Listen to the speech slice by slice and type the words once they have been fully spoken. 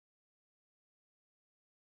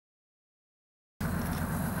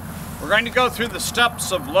going to go through the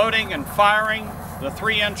steps of loading and firing the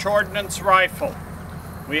 3-inch ordnance rifle.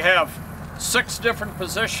 We have 6 different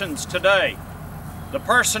positions today. The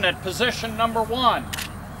person at position number 1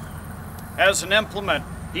 has an implement.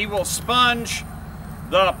 He will sponge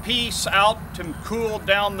the piece out to cool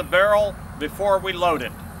down the barrel before we load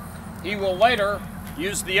it. He will later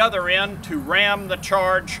use the other end to ram the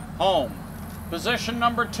charge home. Position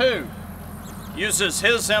number 2 uses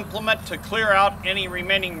his implement to clear out any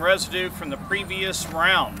remaining residue from the previous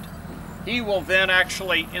round. He will then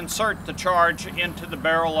actually insert the charge into the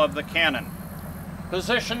barrel of the cannon.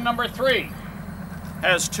 Position number 3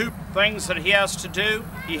 has 2 things that he has to do.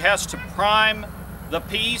 He has to prime the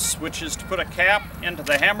piece, which is to put a cap into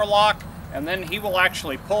the hammerlock, and then he will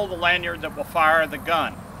actually pull the lanyard that will fire the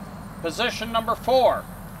gun. Position number 4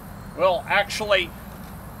 will actually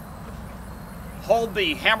hold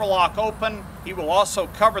the hammerlock open. He will also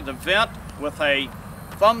cover the vent with a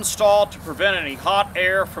thumb stall to prevent any hot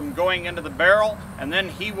air from going into the barrel, and then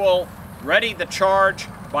he will ready the charge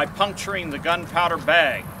by puncturing the gunpowder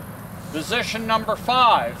bag. Position number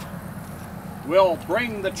 5 will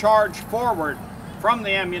bring the charge forward from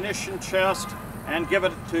the ammunition chest and give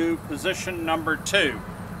it to position number 2.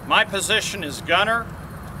 My position is gunner,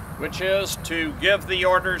 which is to give the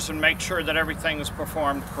orders and make sure that everything is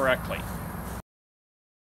performed correctly.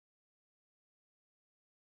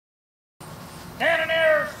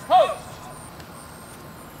 Cannoneers, post!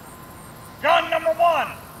 Gun number 1,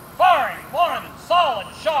 firing 1 solid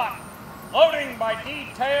shot. Loading by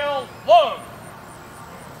detail, load.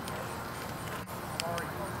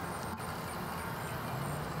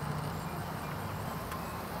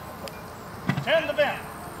 Tend the vent.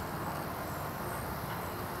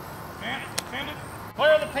 Tend it.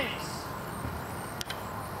 Clear the piece.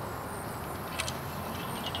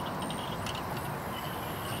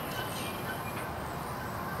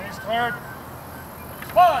 Piece cleared.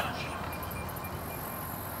 Sponge.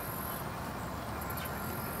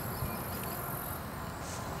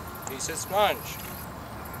 Piece of sponge.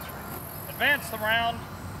 Advance the round.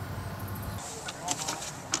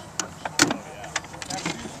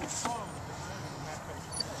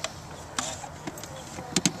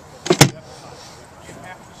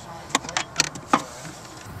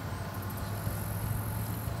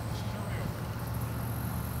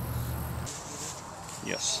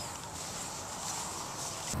 Yes.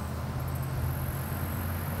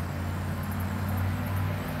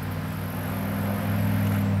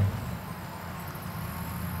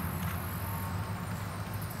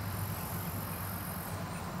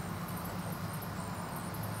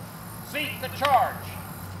 Seat the charge.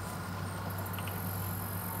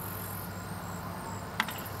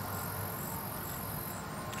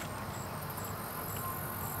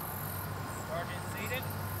 Charge is seated.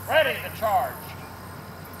 Ready the charge.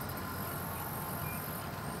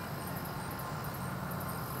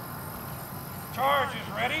 Charge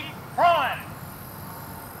is ready. Prime.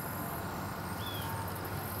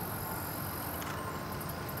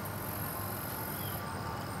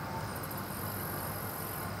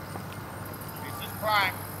 This is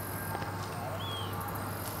prime.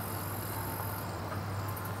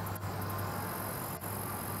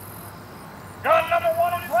 Gun number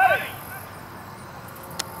 1 is ready.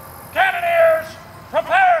 Cannoneers,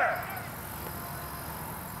 prepare.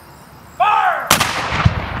 Fire!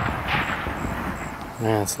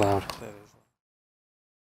 Yeah, it's loud.